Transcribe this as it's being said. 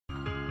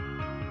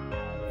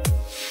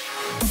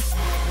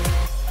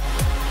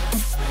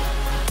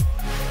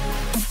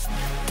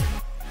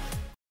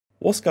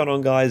What's going on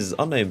guys, it's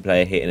Unknown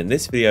Player here, and in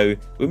this video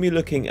we'll be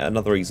looking at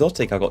another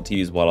exotic I got to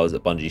use while I was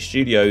at Bungie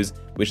Studios,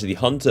 which are the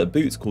Hunter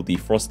boots called the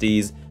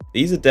Frostees.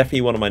 These are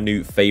definitely one of my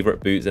new favourite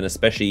boots, and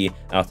especially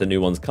after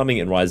new ones coming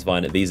in Rise of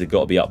Iron, these have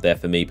got to be up there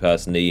for me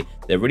personally.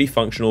 They're really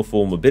functional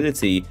for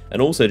mobility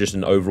and also just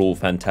an overall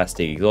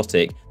fantastic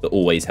exotic that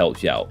always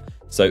helps you out.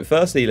 So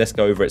firstly, let's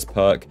go over its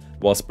perk.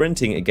 While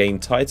sprinting, gain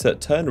tighter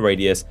turn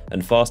radius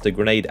and faster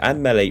grenade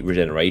and melee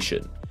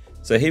regeneration.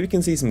 So here we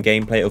can see some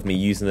gameplay of me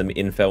using them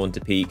in Fell into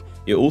Peak.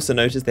 You'll also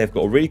notice they've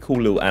got a really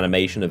cool little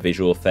animation of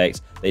visual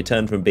effects. They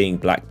turn from being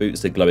black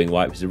boots to glowing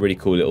white, which is a really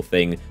cool little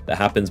thing that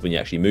happens when you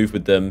actually move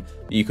with them.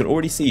 But you can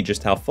already see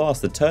just how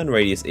fast the turn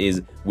radius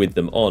is with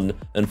them on,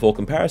 and for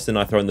comparison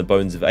I throw in the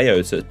bones of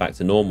AO so it's back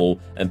to normal,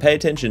 and pay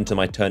attention to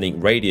my turning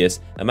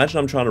radius. Imagine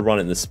I'm trying to run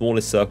it in the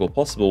smallest circle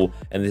possible,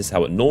 and this is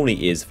how it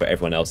normally is for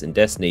everyone else in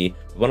Destiny.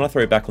 But when I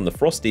throw it back on the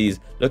Frostees,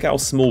 look how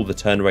small the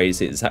turn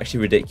radius is. It's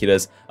actually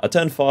ridiculous. I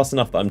turn fast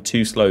enough that I'm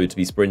too slow to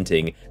be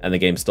sprinting and the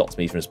game stops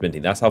me from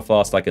sprinting. That's how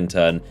fast I can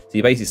turn. So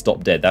you basically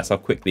stop dead. That's how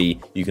quickly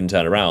you can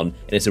turn around,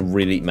 and it's a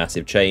really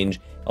massive change.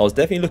 I was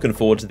definitely looking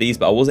forward to these,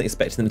 but I wasn't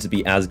expecting them to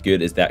be as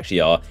good as they actually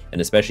are, and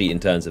especially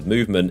in terms of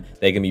movement,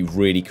 they're going to be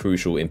really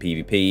crucial in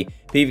PvP.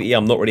 PvE,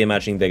 I'm not really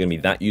imagining they're going to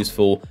be that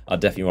useful. I'd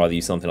definitely rather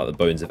use something like the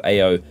Bones of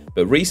AO,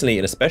 but recently,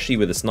 and especially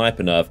with the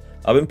sniper nerf,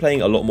 I've been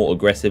playing a lot more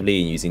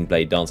aggressively and using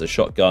Blade Dancer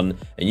shotgun,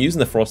 and using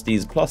the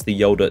Frosties plus the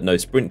Yolda no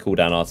sprint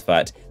cooldown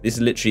artifact. This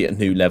is literally a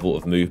new level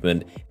of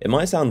movement. It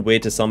might sound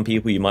weird to some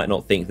people, you might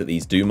not think that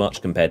these do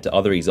much compared to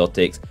other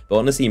exotics, but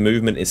honestly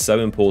movement is so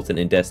important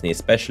in Destiny,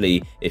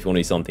 especially if you want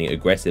to do something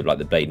aggressive like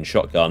the Blade and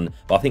shotgun.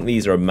 But I think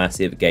these are a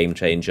massive game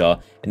changer,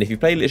 and if you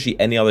play literally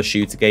any other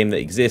shooter game that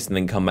exists and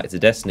then come back to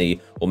Destiny,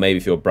 or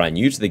maybe if you're brand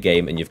new to the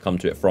game and you've come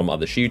to it from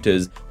other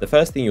shooters, the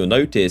first thing you'll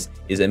notice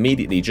is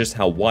immediately just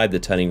how wide the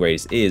turning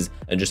radius is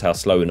and just how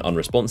slow and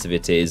unresponsive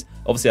it is.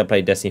 Obviously I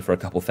played Destiny for a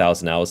couple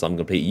thousand hours, so I'm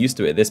completely used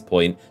to it at this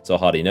point, so I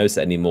hardly notice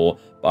it anymore.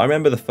 But I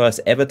remember the first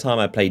ever time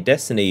I played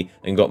Destiny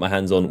and got my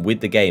hands on with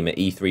the game at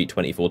E3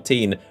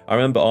 2014, I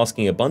remember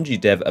asking a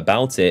Bungie dev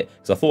about it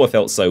because I thought it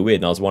felt so weird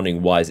and I was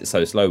wondering why is it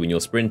so slow when you're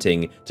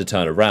sprinting to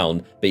turn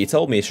around. But he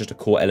told me it's just a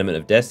core element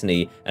of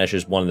Destiny and it's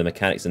just one of the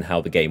mechanics and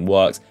how the game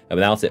works, and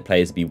without it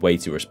players would be way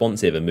too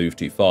responsive and move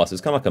too fast. So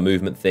it's kind of like a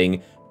movement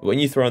thing. But when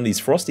you throw on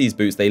these Frostees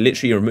boots, they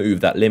literally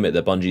remove that limit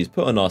that Bungie's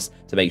put on us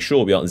to make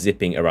sure we aren't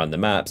zipping around the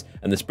maps.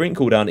 And the sprint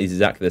cooldown is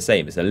exactly the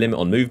same. It's a limit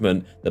on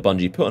movement that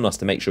Bungie put on us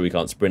to make sure we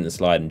can't sprint and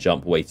slide and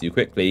jump way too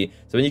quickly.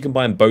 So when you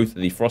combine both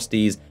the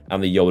Frostees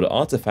and the Yolda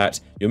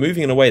artifact, you're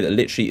moving in a way that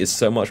literally is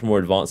so much more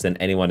advanced than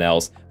anyone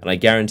else. And I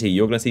guarantee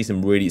you're going to see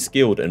some really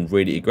skilled and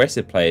really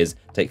aggressive players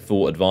take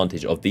full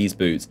advantage of these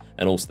boots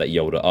and also that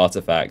Yolda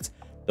artifact.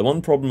 The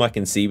one problem I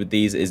can see with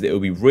these is that it will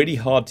be really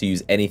hard to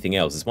use anything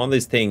else. It's one of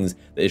those things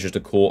that is just a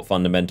core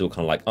fundamental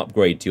kind of like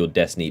upgrade to your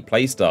Destiny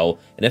playstyle,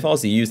 and if I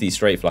was to use these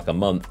straight for like a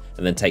month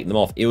and then take them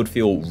off, it would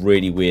feel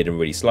really weird and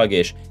really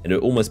sluggish, and it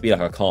would almost be like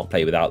I can't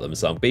play without them.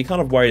 So I'm being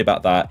kind of worried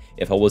about that.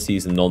 If I was to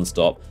use them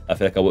non-stop, I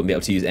feel like I wouldn't be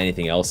able to use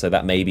anything else, so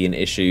that may be an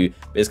issue,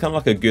 but it's kind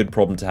of like a good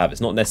problem to have.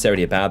 It's not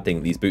necessarily a bad thing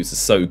that these boots are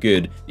so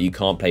good that you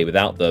can't play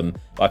without them,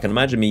 but I can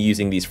imagine me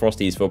using these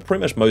Frostees for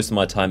pretty much most of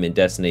my time in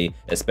Destiny,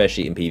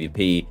 especially in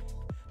PvP.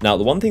 Now,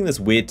 the one thing that's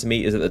weird to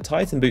me is that the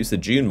Titan boots, the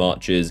Dune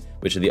Marchers,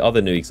 which are the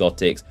other new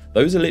exotics,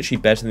 those are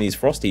literally better than these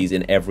Frostees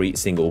in every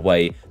single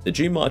way. The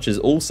Dune Marchers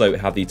also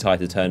have the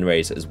tighter turn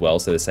radius as well,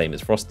 so the same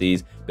as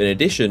Frostees. But in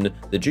addition,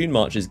 the Dune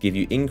Marchers give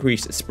you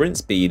increased sprint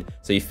speed,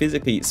 so you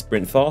physically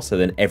sprint faster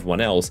than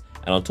everyone else.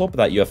 And on top of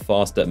that, you have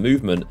faster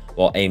movement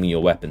while aiming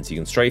your weapons. You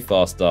can strafe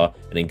faster,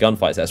 and in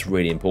gunfights, that's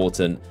really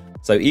important.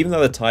 So even though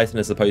the Titan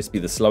is supposed to be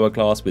the slower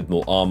class with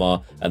more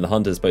armor, and the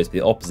Hunter is supposed to be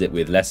the opposite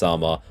with less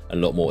armor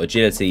and a lot more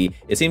agility,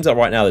 it seems like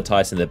right now the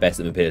Titan are the best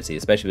at mobility,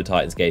 especially with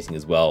Titan skating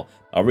as well.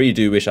 I really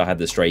do wish I had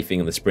the strafing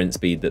and the sprint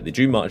speed that the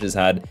Dune Marchers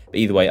had, but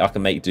either way I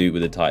can make do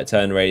with a tighter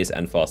turn radius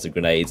and faster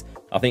grenades.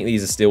 I think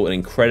these are still an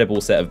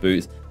incredible set of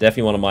boots,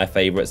 definitely one of my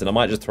favourites, and I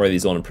might just throw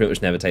these on and pretty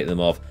much never take them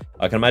off.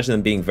 I can imagine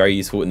them being very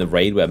useful in the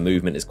raid where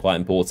movement is quite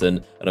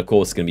important, and of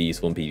course it's going to be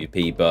useful in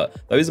PvP. But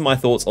those are my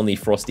thoughts on the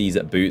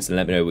Frostees boots, and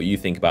let me know what you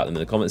think about them in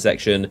the comment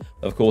section.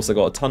 Of course, I've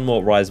got a ton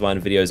more Rise of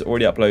Iron videos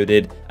already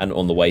uploaded and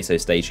on the way, so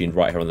stay tuned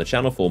right here on the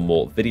channel for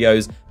more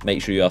videos.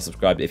 Make sure you are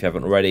subscribed if you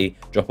haven't already,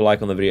 drop a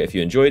like on the video if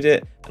you enjoyed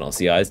it, and I'll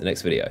see you guys in the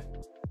next video.